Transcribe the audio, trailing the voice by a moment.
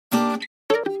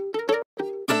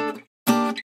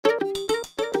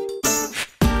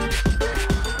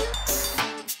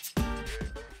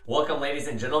Welcome, ladies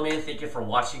and gentlemen. Thank you for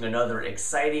watching another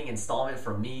exciting installment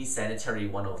from me, Sanitary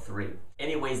 103.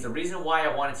 Anyways, the reason why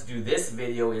I wanted to do this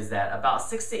video is that about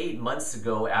 6 to 8 months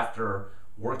ago, after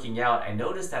working out, I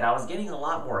noticed that I was getting a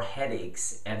lot more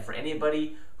headaches. And for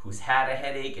anybody who's had a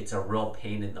headache, it's a real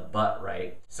pain in the butt,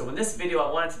 right? So in this video, I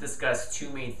wanted to discuss two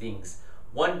main things.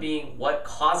 One being what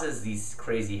causes these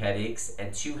crazy headaches,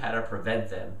 and two, how to prevent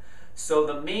them. So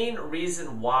the main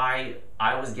reason why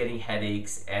I was getting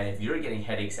headaches, and if you're getting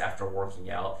headaches after working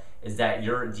out, is that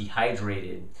you're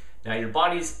dehydrated. Now your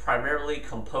body is primarily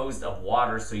composed of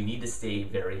water, so you need to stay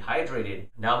very hydrated.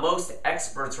 Now most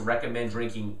experts recommend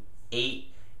drinking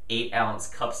 8-ounce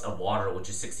cups of water, which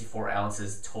is 64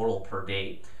 ounces total per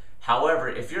day. However,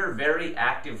 if you're a very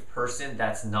active person,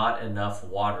 that's not enough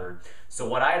water. So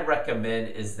what I'd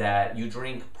recommend is that you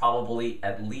drink probably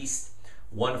at least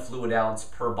 1 fluid ounce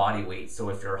per body weight. So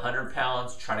if you're 100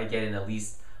 pounds, try to get in at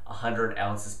least 100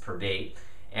 ounces per day.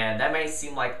 And that might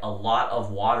seem like a lot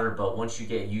of water, but once you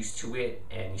get used to it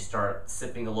and you start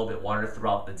sipping a little bit of water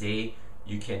throughout the day,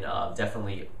 you can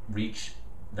definitely reach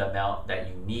the amount that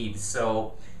you need.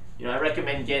 So, I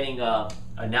recommend getting an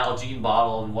Nalgene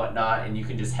bottle and whatnot, and you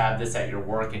can just have this at your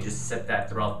work and just sip that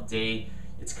throughout the day.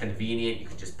 It's convenient. You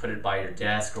can just put it by your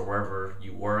desk or wherever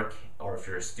you work, or if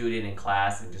you're a student in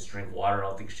class and just drink water, I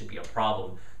don't think it should be a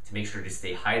problem to make sure to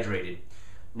stay hydrated.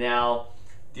 Now,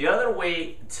 the other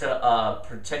way to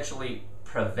potentially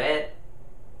prevent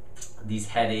these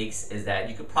headaches is that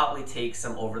you could probably take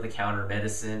some over-the-counter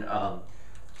medicine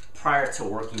prior to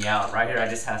working out. Right here, I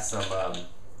just have some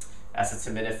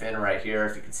acetaminophen right here,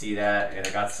 if you can see that, and I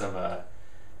got some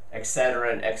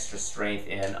Excedrin extra strength,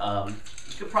 and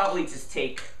you could probably just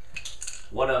take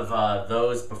one of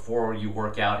those before you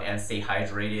work out and stay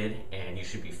hydrated, and you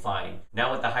should be fine.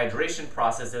 Now with the hydration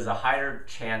process, there's a higher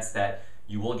chance that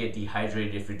you will get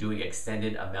dehydrated if you're doing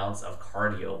extended amounts of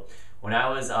cardio. When I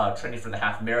was training for the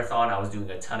half marathon, I was doing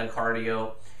a ton of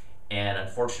cardio, and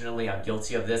unfortunately, I'm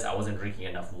guilty of this. I wasn't drinking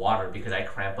enough water because I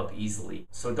cramp up easily.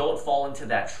 So don't fall into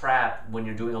that trap when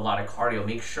you're doing a lot of cardio.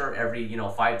 Make sure every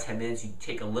 5-10 minutes you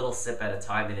take a little sip at a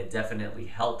time, and it definitely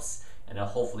helps, and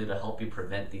hopefully to help you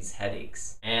prevent these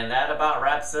headaches. And that about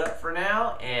wraps it up for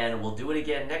now, and we'll do it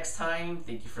again next time.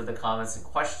 Thank you for the comments and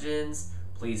questions.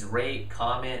 Please rate,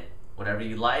 comment, whatever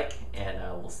you like, and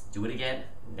we'll do it again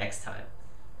next time.